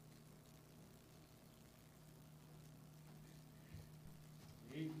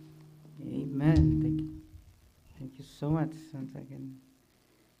so much once again,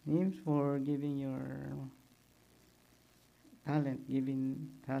 Nims, for giving your talent,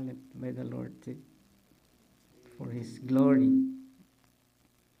 giving talent by the Lord for His glory.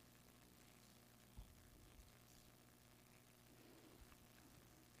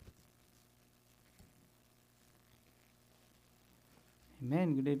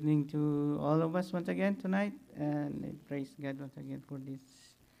 Amen. Good evening to all of us once again tonight, and I praise God once again for this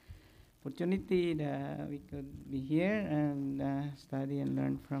opportunity that we could be here and study and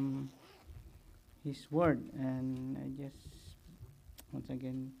learn from His Word. And I just once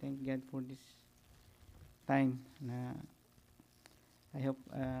again thank God for this time. I hope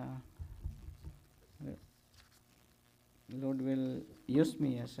the Lord will use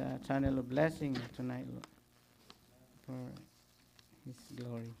me as a channel of blessing tonight, Lord, for His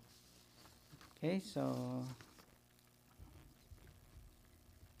glory. Okay, so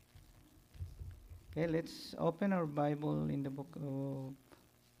let's open our Bible in the book of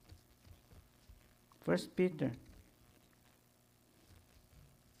First Peter,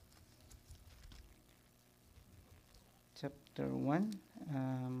 chapter 1.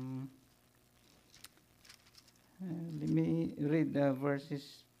 Let me read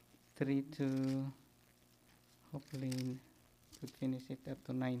verses 3 to hopefully to finish it up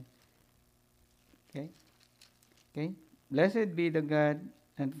to 9. Okay. Blessed be the God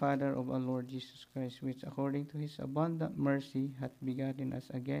and Father of our Lord Jesus Christ, which according to His abundant mercy hath begotten us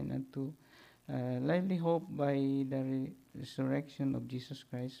again unto lively hope by the resurrection of Jesus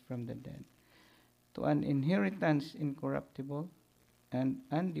Christ from the dead, to an inheritance incorruptible and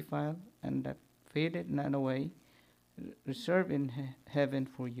undefiled, and that fadeth not away, reserved in heaven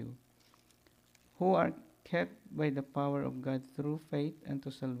for you, who are kept by the power of God through faith unto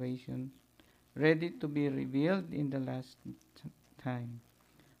salvation, ready to be revealed in the last time,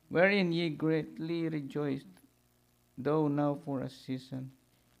 wherein ye greatly rejoiced, though now for a season,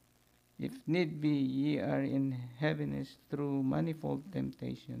 if need be, ye are in heaviness through manifold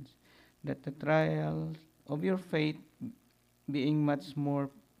temptations, that the trial of your faith, being much more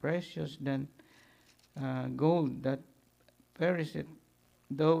precious than gold that perisheth,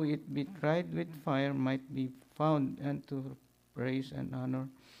 though it be tried with fire, might be found unto praise and honor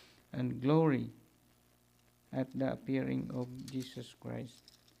and glory at the appearing of Jesus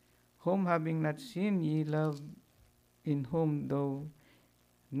Christ, whom having not seen ye love, in whom though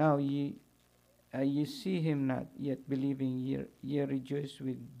now ye see him not, yet believing ye rejoice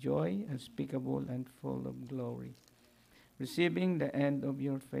with joy unspeakable and full of glory, receiving the end of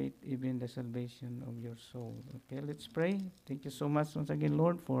your faith, even the salvation of your soul. Okay, let's pray. Thank you so much once again,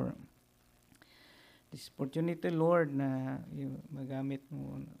 Lord, for this opportunity, Lord, na magamit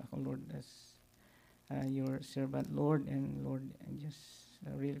mo ako, Lord, as your servant, Lord. And Lord, I just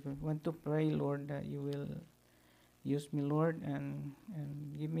really want to pray, Lord, that you will use me, Lord, and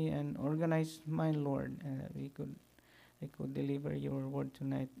give me an organized mind, Lord, I could deliver your word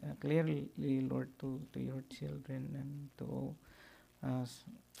tonight clearly, Lord, to your children and to us,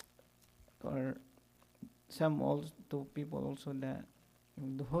 to our some also to people also that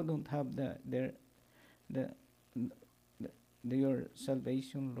who don't have the, your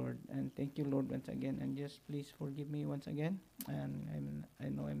salvation, Lord. And thank you, Lord, once again. And just please forgive me once again. And I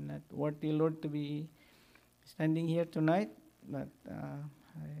know I'm not worthy, Lord, to be standing here tonight, but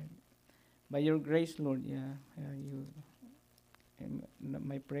by your grace, Lord, you.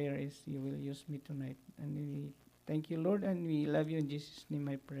 My prayer is you will use me tonight, and we thank you, Lord, and we love you in Jesus' name.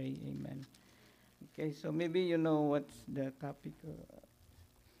 I pray, Amen. Okay, so maybe you know what's the topic.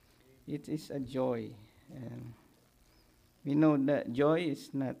 It is a joy, and we know that joy is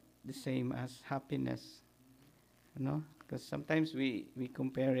not the same as happiness, because sometimes we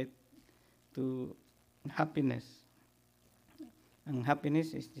compare it to happiness. Ang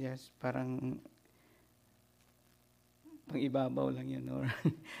happiness is just parang pang-ibabaw lang yun, or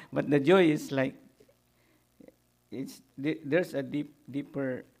but the joy is like there's a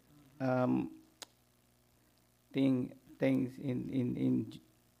deeper things in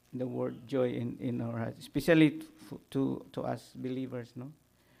the word joy in our hearts, especially to us believers, no.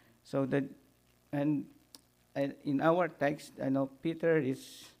 So that and in our text, I know Peter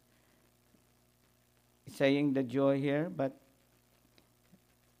is saying the joy here, but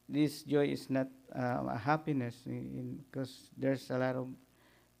this joy is not a happiness, because there's a lot of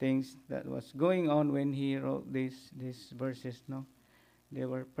things that was going on when he wrote these verses. No, they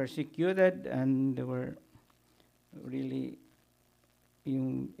were persecuted, and they were really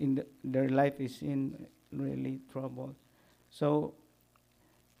their life is in really trouble. So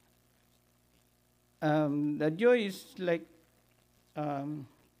the joy is like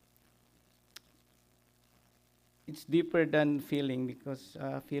it's deeper than feeling, because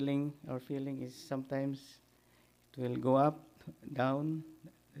feeling is sometimes it will go up, down.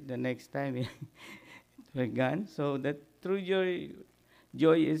 The next time it will gone. So that true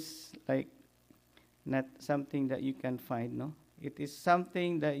joy is like not something that you can find. No, it is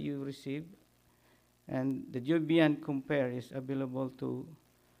something that you receive, and the joy beyond compare is available to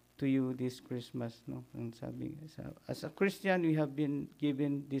you this Christmas. No, and sabi, as a Christian, we have been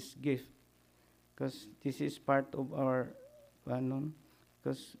given this gift because this is part of our canon.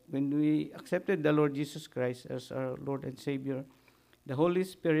 Because when we accepted the Lord Jesus Christ as our Lord and Savior, the Holy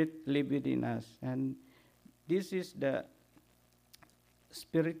Spirit live within us, and this is the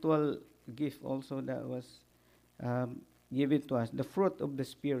spiritual gift also that was um, given to us, the fruit of the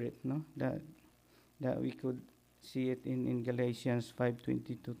Spirit, no, that we could see it in Galatians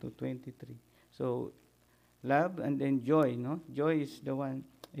 5:22 to 23. So love and then joy, no, joy is the one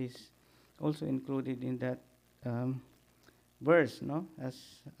is also included in that um, verse, no,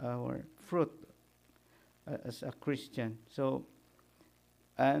 as our fruit as a Christian. So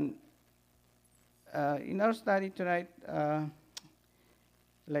and in our study tonight,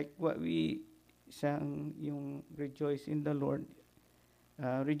 like what we sang, yung rejoice in the Lord.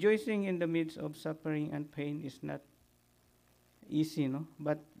 Rejoicing in the midst of suffering and pain is not easy, no?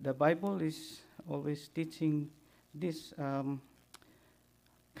 But the Bible is always teaching this kind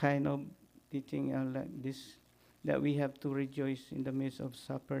of teaching like this, that we have to rejoice in the midst of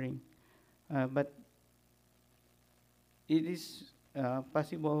suffering. But it is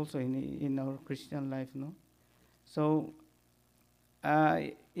possible also in our Christian life, no? So,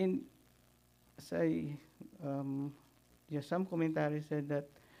 in as I yeah, some commentaries said that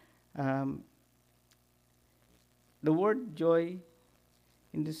um, the word joy,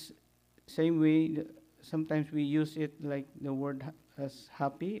 in this same way, sometimes we use it like the word as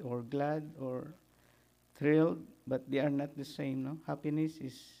happy or glad or thrilled, but they are not the same. No, happiness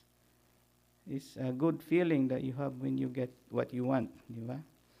is a good feeling that you have when you get what you want, di ba?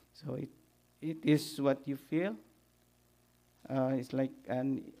 So it is what you feel. It's like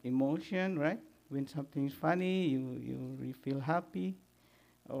an emotion, right? When something is funny, you really feel happy,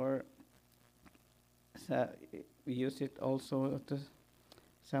 or sa, we use it also to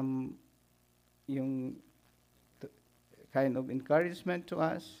some yung kind of encouragement to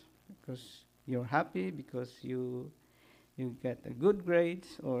us, because you're happy because you get a good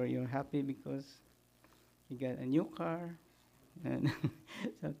grades, or you're happy because you get a new car, and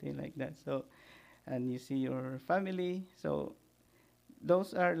something like that. So, and you see your family. So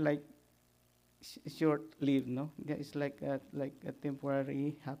those are like short-lived, no? Yeah, it's like a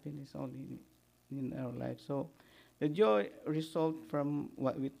temporary happiness only in our life. So the joy result from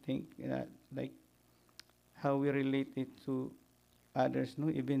what we think, like how we relate it to others,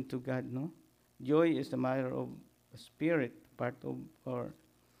 no, even to God, no. Joy is a matter of spirit, part of our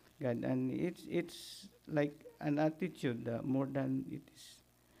God, and it's like an attitude more than it is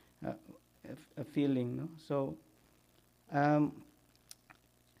uh, a feeling, no. So um,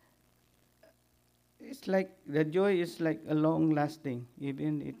 it's like the joy is like a long lasting,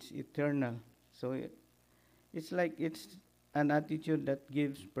 even it's eternal. So it's like it's an attitude that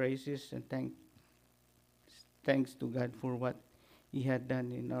gives praises and thanks to God for what He had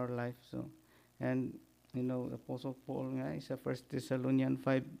done in our life. So, and Apostle Paul nga is a First Thessalonians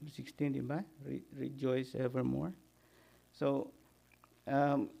 5:16, di ba? Rejoice evermore. So,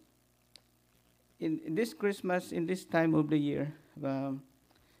 um, in this Christmas, in this time of the year,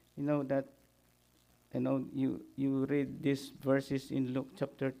 you know that you read these verses in Luke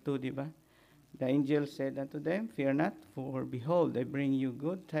chapter 2, di ba? The angel said unto them, fear not, for behold, I bring you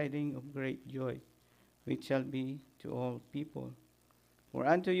good tidings of great joy, which shall be to all people. For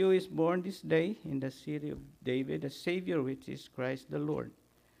unto you is born this day in the city of David a Savior, which is Christ the Lord.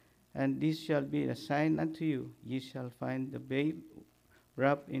 And this shall be a sign unto you: ye shall find the babe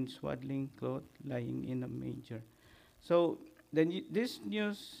wrapped in swaddling cloth, lying in a manger. So this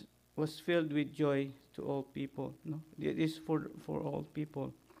news was filled with joy to all people. No, it is for all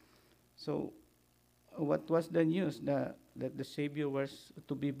people. So what was the news? That the Savior was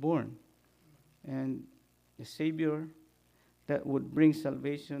to be born, and the Savior that would bring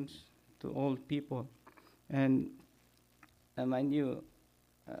salvations to all people. And mind you,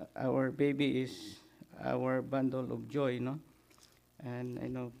 our baby is our bundle of joy, no? And I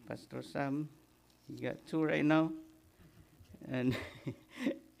know Pastor Sam, he got two right now. And,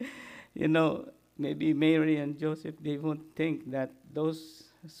 maybe Mary and Joseph, they won't think that those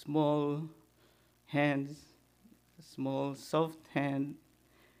small hands, small soft hand,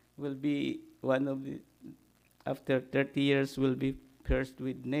 will be one of the, after 30 years, will be pierced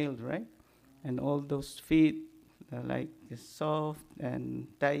with nails, right? And all those feet, like soft and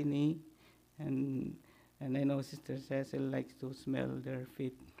tiny, and I know Sister Cecil likes to smell their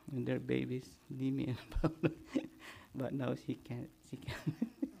feet and their babies, Dimi and Pablo, but now she can't. She can.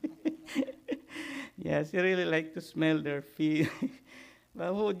 Yeah, she really like to smell their feet.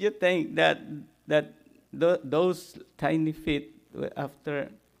 But who would you think that those tiny feet after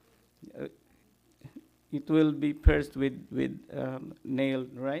uh, it will be pierced with nail,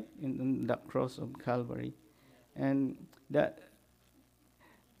 right, in the cross of Calvary, and that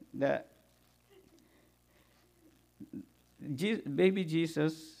the baby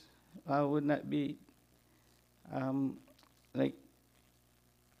Jesus would not be um, like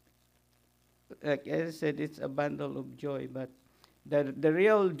as I said, it's a bundle of joy, but the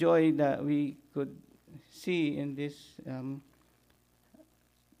real joy that we could see in this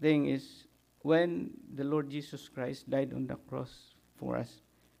thing is when the Lord Jesus Christ died on the cross for us.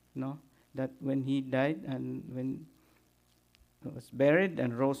 No, that when He died and when He was buried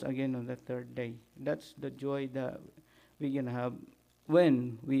and rose again on the third day. That's the joy that we can have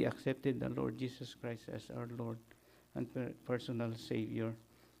when we accepted the Lord Jesus Christ as our Lord and personal Savior.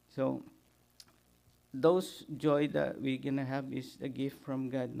 So those joy that we're gonna have is a gift from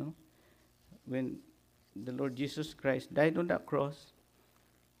God, no? When the Lord Jesus Christ died on that cross,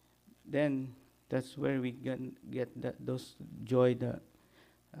 then that's where we can get that those joy that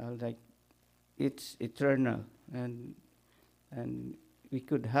like it's eternal, and we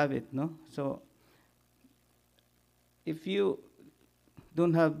could have it, no? So if you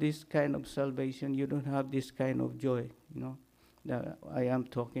don't have this kind of salvation, you don't have this kind of joy, you know, that I am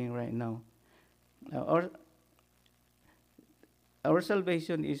talking right now. Our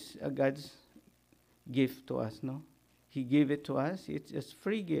salvation is a God's gift to us, no? He gave it to us. It's a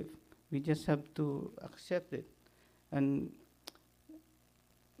free gift. We just have to accept it. And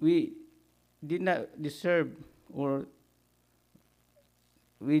we did not deserve, or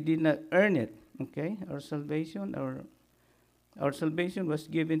we did not earn it, okay? Our salvation was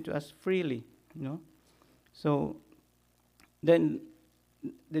given to us freely, you know? So then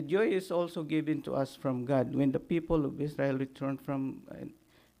the joy is also given to us from God. When the people of Israel returned from,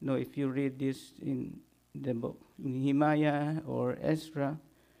 if you read this in the book Nehemiah or Ezra,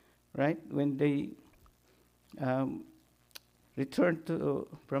 right? When they returned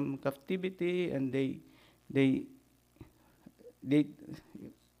from captivity, and they,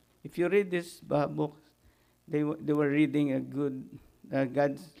 if you read this book, they were reading a good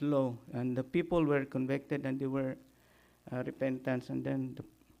God's law, and the people were convicted, and they were repentance, and then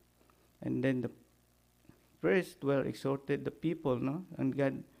the priests were exhorted the people, no, and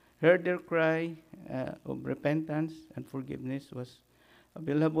God heard their cry of repentance, and forgiveness was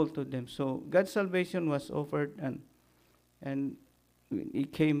available to them. So God's salvation was offered, and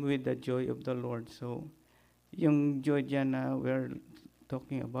it came with the joy of the Lord. So yung joy dyan na we're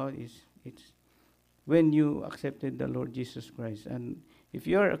talking about is it's when you accepted the Lord Jesus Christ. And if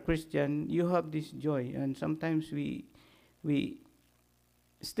you're a Christian, you have this joy, and sometimes we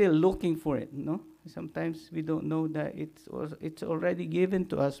still looking for it, no? Sometimes we don't know that it's already given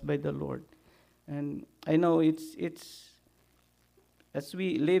to us by the Lord. And I know it's as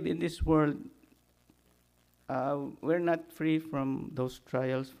we live in this world, we're not free from those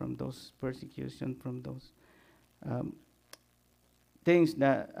trials, from those persecution, from those things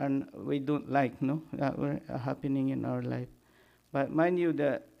that we don't like, no, that were happening in our life. But mind you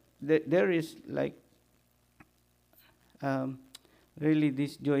that there is like really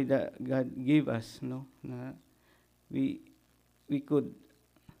this joy that God gave us, no, na we could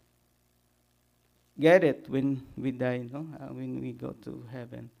get it when we die, no, when we go to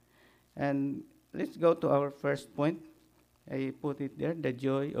heaven. And let's go to our first point. I put it there, the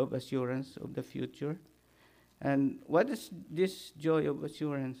joy of assurance of the future. And what is this joy of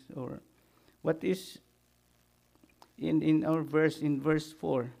assurance, or what is in our verse, in verse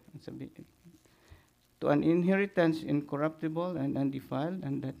 4? It's a bit, to an inheritance incorruptible and undefiled,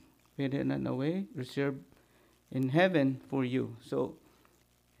 and that fadeth not away, reserved in heaven for you. So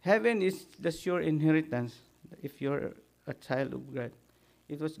heaven is the sure inheritance if you're a child of God.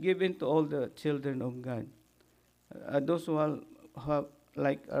 It was given to all the children of God. Those who are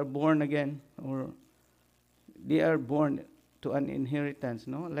born again, or they are born to an inheritance,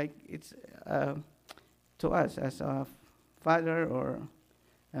 no? Like it's to us as a father or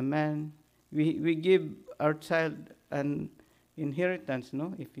a man, we give our child an inheritance,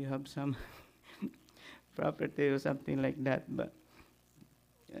 no? If you have some property or something like that, but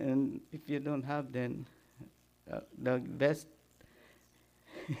and if you don't have, then the best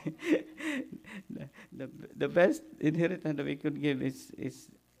the best inheritance that we could give is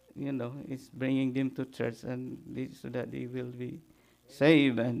is bringing them to church, and so that they will be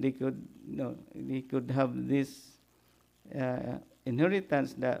saved, and they could have this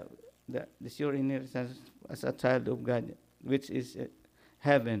inheritance, the sure inheritance as a child of God, which is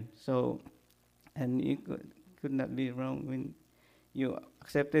heaven. So, and you could not be wrong when you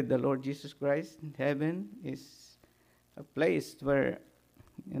accepted the Lord Jesus Christ. Heaven is a place where,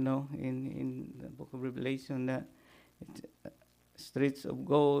 in the book of Revelation, that it's streets of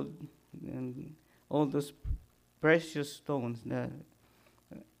gold and all those precious stones that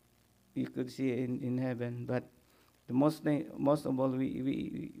you could see in heaven. But the most of all,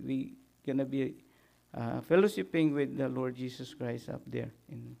 we gonna be fellowshipping with the Lord Jesus Christ up there,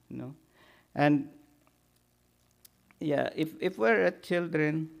 and yeah, if we're a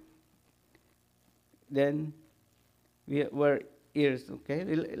children, then we're heirs. Okay,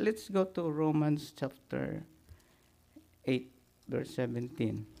 let's go to Romans chapter 8, verse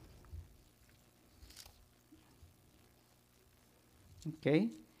 17. Okay,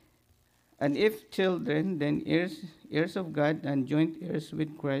 and if children, then heirs of God, and joint heirs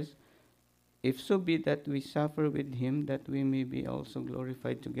with Christ, if so be that we suffer with him, that we may be also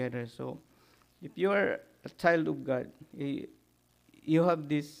glorified together. So, if you are a child of God, you have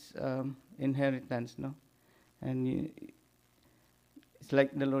this inheritance, no? And it's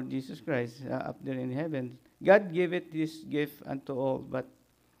like the Lord Jesus Christ up there in heaven. God gave it this gift unto all, but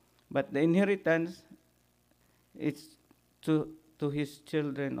the inheritance, it's to his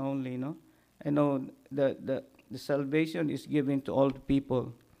children only, no? I know the salvation is given to all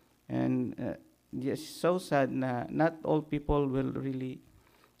people, and it's so sad na not all people will really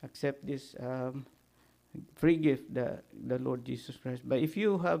accept this free gift, the Lord Jesus Christ. But if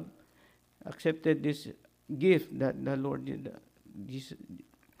you have accepted this gift that the Lord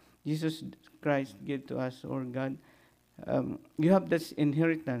Jesus Christ gave to us, or God, you have this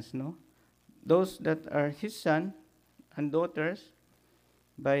inheritance, no? Those that are his son and daughters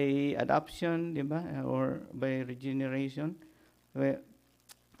by adoption, diba? Or by regeneration, where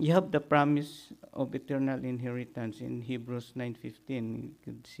you have the promise of eternal inheritance in Hebrews 9:15. You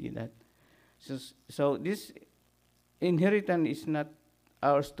could see that. So this inheritance is not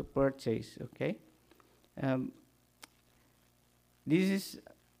ours to purchase. Okay, this is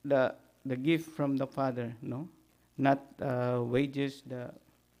the gift from the Father. No, not wages that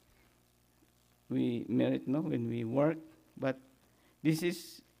we merit, no, when we work, but this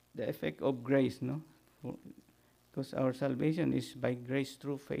is the effect of grace, no, because our salvation is by grace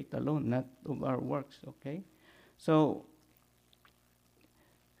through faith alone, not of our works. Okay, so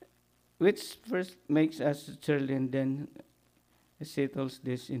which first makes us children, then settles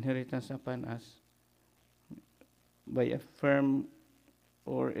this inheritance upon us by a firm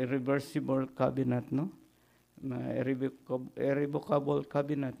or irreversible covenant, no? Irrevocable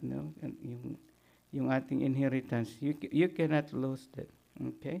covenant, no? And yung ating inheritance, you cannot lose that,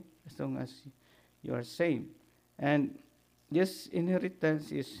 okay? As long as you are saved. And this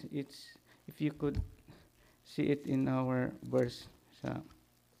inheritance it's, if you could see it in our verse, sa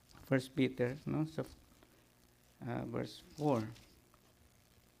 1 Peter, no? So, verse 4.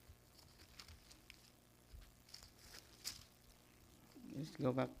 Let's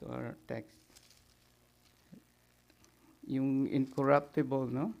go back to our text. Yung incorruptible,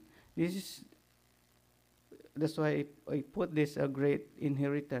 no? That's why I put this a great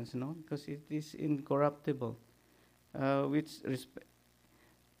inheritance, no? Because it is incorruptible, which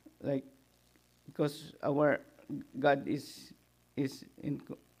like, because our God is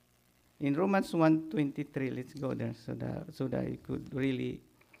in Romans 1:23. Let's go there so that you could really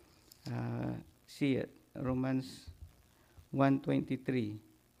see it. Romans 1:23.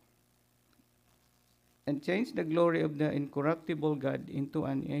 And change the glory of the incorruptible God into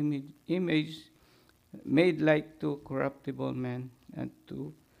an image made like to corruptible man, and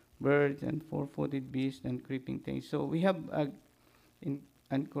to birds and four-footed beasts and creeping things. So we have an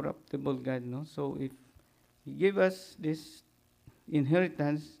incorruptible God, no? So if he give us this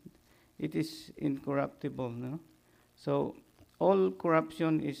inheritance, it is incorruptible, no? So all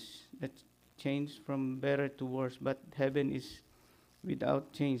corruption is that change from better to worse, but heaven is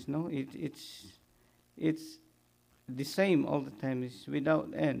without change, no? It's the same all the time. It's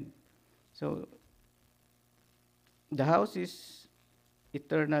without end. So the house is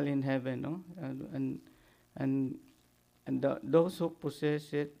eternal in heaven, no? And those who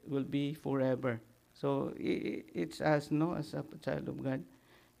possess it will be forever. So it's us, no, as a child of God,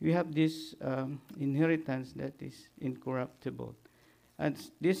 we have this inheritance that is incorruptible, and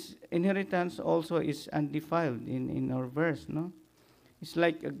this inheritance also is undefiled in our verse, no? It's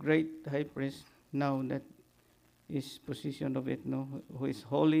like a great high priest now that is position of it, no, who is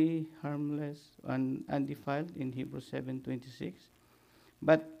holy, harmless, and undefiled in Hebrews 7:26.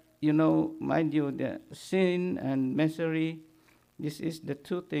 But mind you, the sin and misery, this is the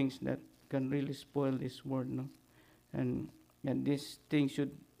two things that can really spoil this world, no, and this thing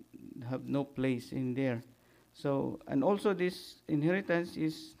should have no place in there. So, and also this inheritance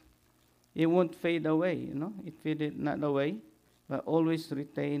is, it won't fade away, it faded not away, but always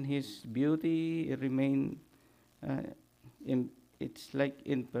retain his beauty. It remain, uh, it's like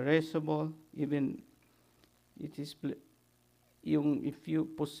imperishable. Even it is, if you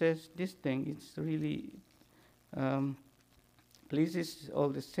possess this thing, it's really um, pleases all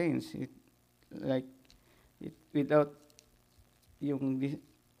the saints. It like it without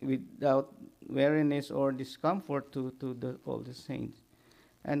without weariness or discomfort to all the saints.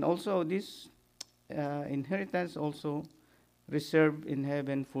 And also this inheritance also reserved in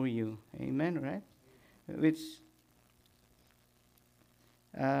heaven for you. Amen, right? Which,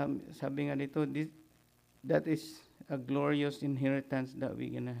 sabi nga dito, that is a glorious inheritance that we're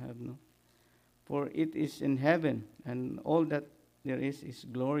gonna have, no? For it is in heaven, and all that there is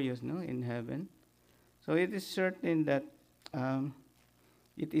glorious, no, in heaven. So it is certain that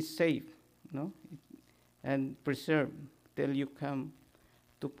it is safe, no, and preserved till you come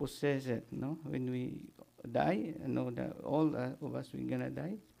to possess it, no. When we die, I know that all of us we're gonna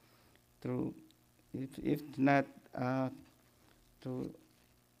die through, if not to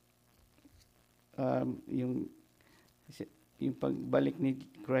yung pagbalik ni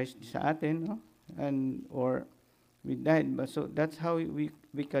Christ sa atin, no, and or we died, but so that's how we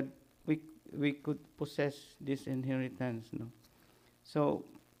could possess this inheritance, no. So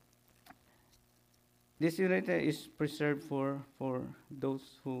this inheritance is preserved for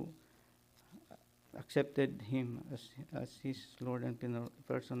those who accepted him as his Lord and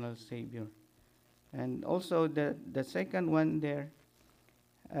personal Savior. And also the second one there,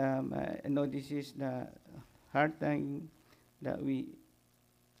 I know this is the hard time that we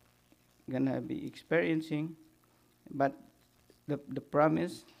gonna be experiencing, but the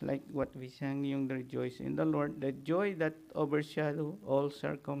promise, like what we sang, yung rejoice in the Lord, the joy that overshadow all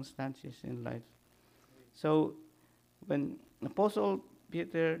circumstances in life. So when Apostle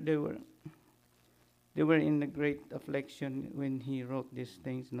Peter, they were in a great affliction when he wrote these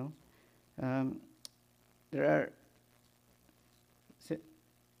things, no. There are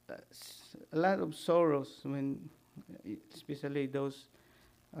a lot of sorrows when, especially those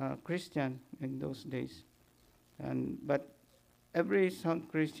Christian in those days, but every some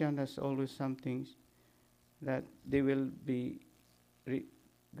Christian has always some things that they will be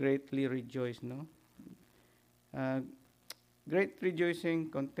greatly rejoiced, no. Great rejoicing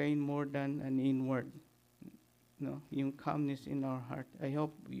contain more than an inward, no, yung calmness in our heart. I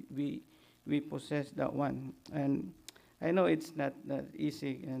hope we possess that one. And I know it's not that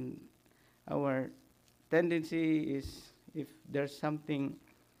easy, and our tendency is, if there's something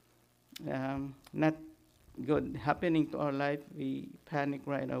not good happening to our life, we panic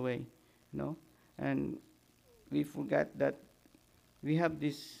right away, no, and we forgot that we have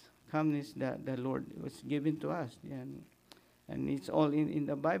this calmness that the Lord was given to us, and it's all in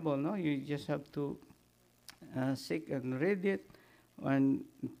the Bible, no. You just have to seek and read it, and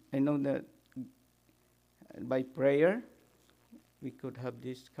I know that by prayer we could have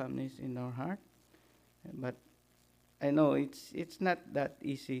this calmness in our heart, but I know it's not that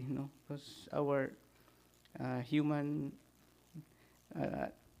easy, no, because our human,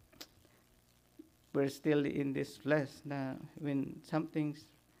 we're still in this flesh. Na when something's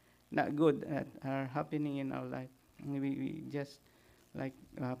not good are happening in our life, we just like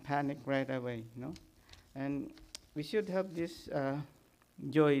panic right away, no. And we should have this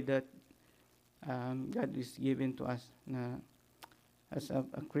joy that God is given to us. As a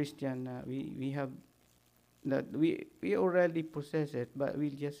Christian, we have that we already possess it, but we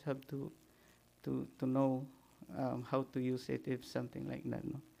just have to know how to use it, if something like that,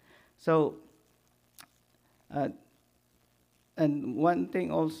 no. So and one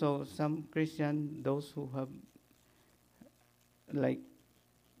thing also, some Christian, those who have like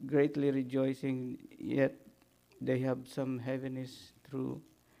greatly rejoicing, yet they have some heaviness through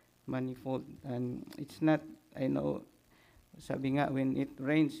manifold, and it's not, I know, sabi nga, when it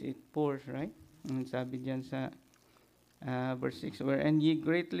rains, it pours, right? And sabi diyan sa verse 6, wherein ye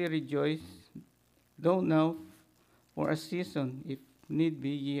greatly rejoice, though now for a season, if need be,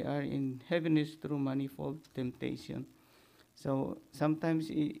 ye are in heaviness through manifold temptation. So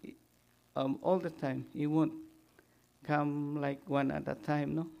sometimes, all the time, it won't come like one at a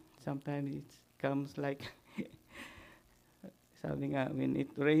time, no? Sometimes it comes like, sabi nga, when it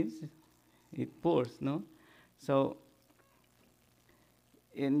rains, it pours, no? So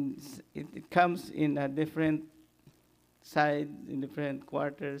it comes in a different side, in different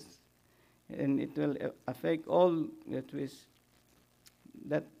quarters, and it will affect all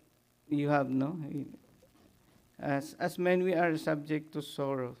that you have, no? As men, we are subject to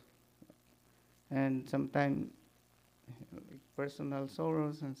sorrow, and sometimes personal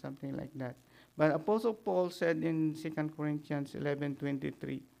sorrows and something like that. But Apostle Paul said in 2 Corinthians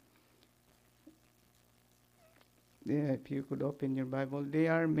 11:23, yeah, if you could open your Bible, they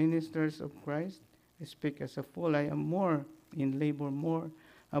are ministers of Christ. I speak as a fool. I am more in labor, more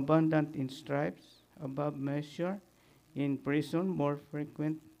abundant in stripes, above measure, in prison, more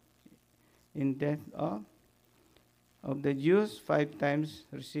frequent in death. Of the Jews, 5 times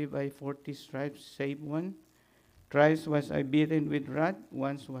received I 40 stripes, save one. Thrice was I beaten with rod,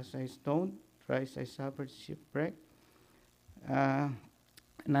 once was I stoned, thrice I suffered shipwreck.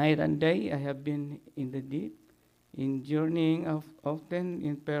 Night and day I have been in the deep, in journeying often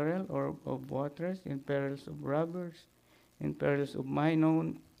in peril or of waters, in perils of robbers, in perils of mine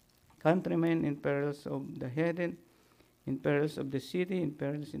own countrymen, in perils of the heathen, in perils of the city, in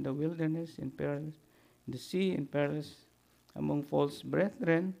perils in the wilderness, in perils in the sea, in perils among false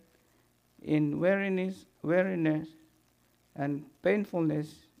brethren, in weariness and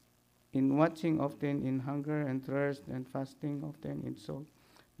painfulness, in watching often, in hunger and thirst, and fasting often, in soul.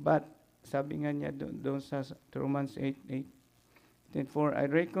 But, sabi nga niya doon sa Romans 8:8, therefore I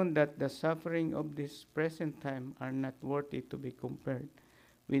reckon that the suffering of this present time are not worthy to be compared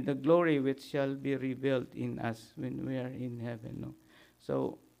with the glory which shall be revealed in us when we are in heaven. No?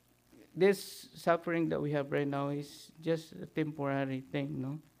 So, this suffering that we have right now is just a temporary thing,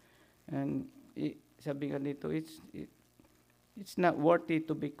 no? And sabi nga dito, it's not worthy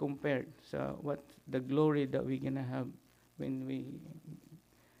to be compared sa what the glory that we're gonna have when we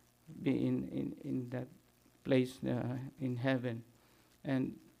be in that place in heaven.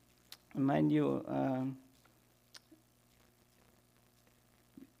 And mind you,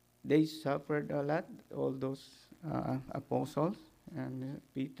 they suffered a lot, all those apostles, and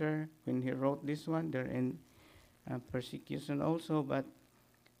Peter, when he wrote this one, they're in persecution also, but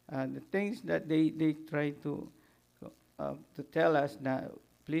the things that they try to tell us that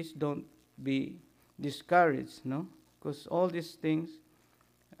please don't be discouraged, no? Because all these things,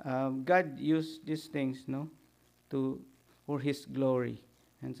 God used these things, no, to for His glory.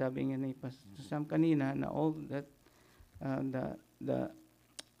 And sabi nga ni Pastor Sam kanina na all that the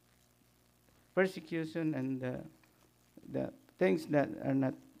persecution and the things that are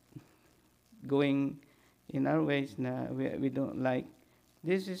not going in our ways na we don't like,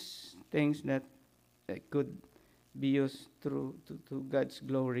 this is things that could be used through to God's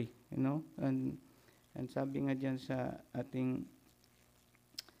glory, you know. And sabi nga diyan sa ating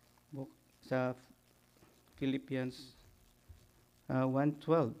book sa Philippians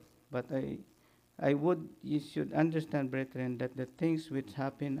 1:12, but I would you should understand, brethren, that the things which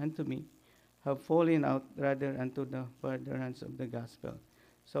happen unto me have fallen out rather unto the furtherance of the gospel.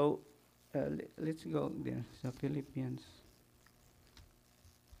 So let's go there sa Philippians.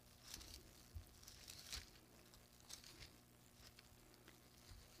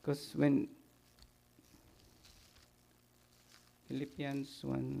 Because when Philippians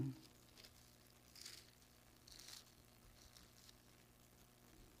 1,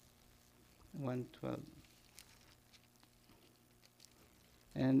 1:12,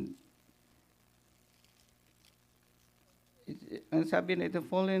 and ang sabi na ito,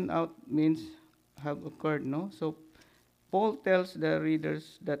 fallen out means have occurred, no? So Paul tells the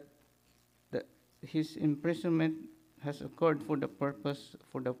readers that his imprisonment has occurred for the purpose,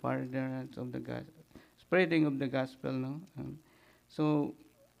 for the furtherance of the spreading of the gospel, no? So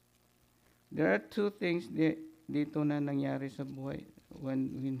there are two things dito na nangyari sa buhay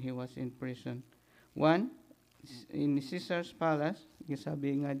when he was in prison. One, in Caesar's palace,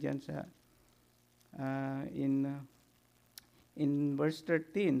 sabi nga dyan sa in verse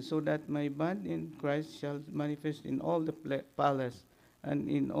 13, so that my bond in Christ shall manifest in all the palace and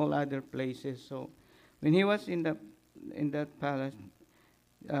in all other places. So when he was in that palace,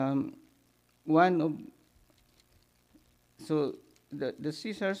 the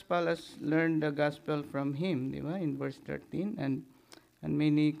Caesar's palace learned the gospel from him, di ba? In verse 13, and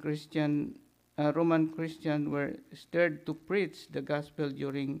many Roman Christians were stirred to preach the gospel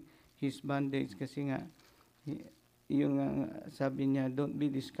during his bondage, kasi nga yung sabi niya, don't be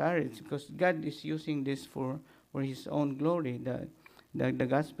discouraged because God is using this for His own glory. The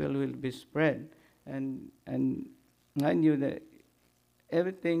gospel will be spread, and mind you, that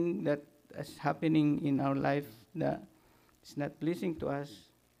everything that is happening in our life that is not pleasing to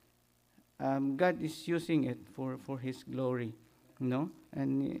us, God is using it for His glory, no?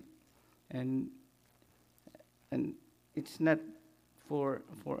 And and it's not for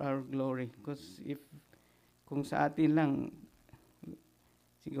our glory, because if kung sa atin lang,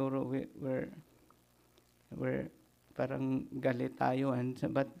 siguro we're parang galit tayo,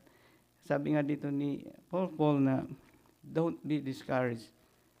 but sabi nga dito ni Paul na don't be discouraged,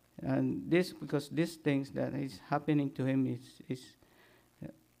 and this because these things that is happening to him is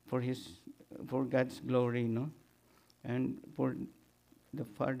for his for God's glory, no, and for the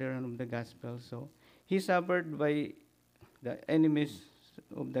further of the gospel. So he suffered by the enemies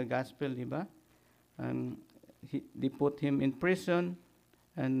of the gospel, diba? And they put him in prison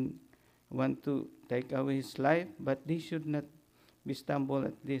and want to take away his life, but they should not be stumbled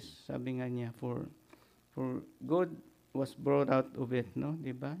at this. Sabi nga niya, for good was brought out of it, no,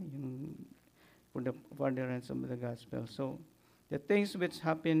 diba? Yung for the furtherance of the gospel. So the things which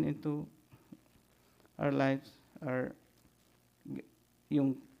happen into our lives are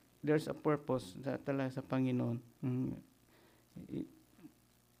yung there's a purpose talaga sa Panginoon.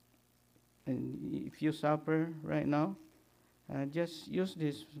 And if you suffer right now, just use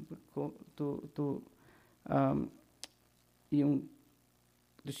this to yung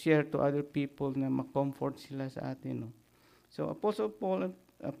to share to other people na ma-comfort sila sa atin, no. So Apostle Paul and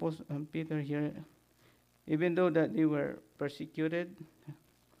Apostle Peter here, even though that they were persecuted,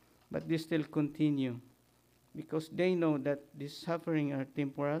 but they still continue because they know that this suffering are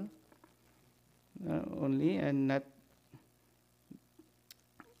temporal only, and not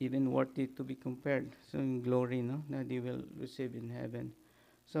even worthy to be compared. So in glory, no, that they will receive in heaven.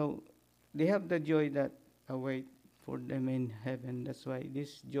 So they have the joy that await for them in heaven. That's why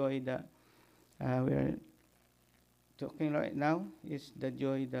this joy that we're talking right now is the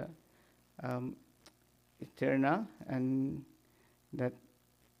joy that eternal, and that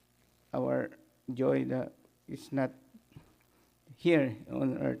our joy that is not here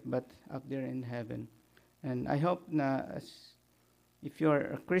on earth but up there in heaven. And I hope na if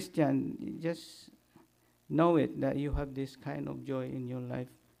you're a Christian, you just know it that you have this kind of joy in your life,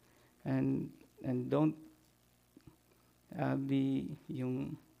 and don't be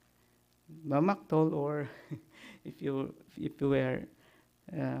yung mamaktol, or if you were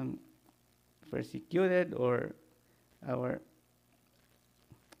persecuted, or our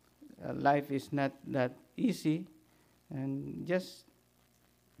life is not that easy, and just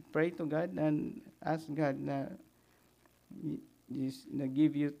pray to God and ask God na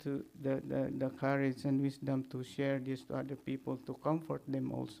give you to the courage and wisdom to share this to other people, to comfort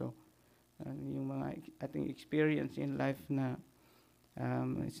them also. Yung mga ating experience in life na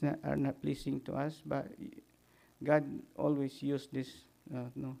are not pleasing to us, but God always use this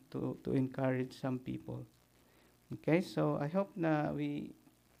to encourage some people. Okay, so I hope na we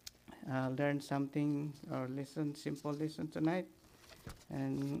learn something or simple lesson tonight,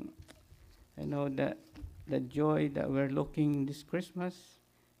 and I know that the joy that we're looking this Christmas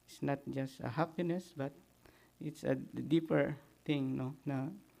is not just a happiness, but it's a deeper thing, no?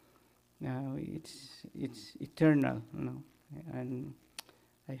 It's eternal, no? And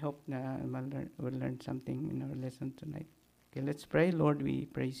I hope na we'll learn something in our lesson tonight. Okay, let's pray. Lord, we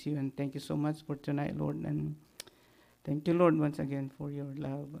praise you and thank you so much for tonight, Lord, and thank you, Lord, once again for your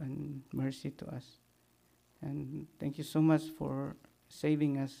love and mercy to us. And thank you so much for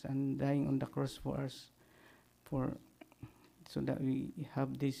saving us and dying on the cross for us, so that we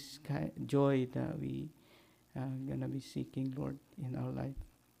have this joy that we gonna be seeking, Lord, in our life.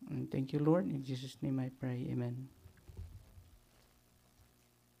 And thank you, Lord. In Jesus' name I pray. Amen.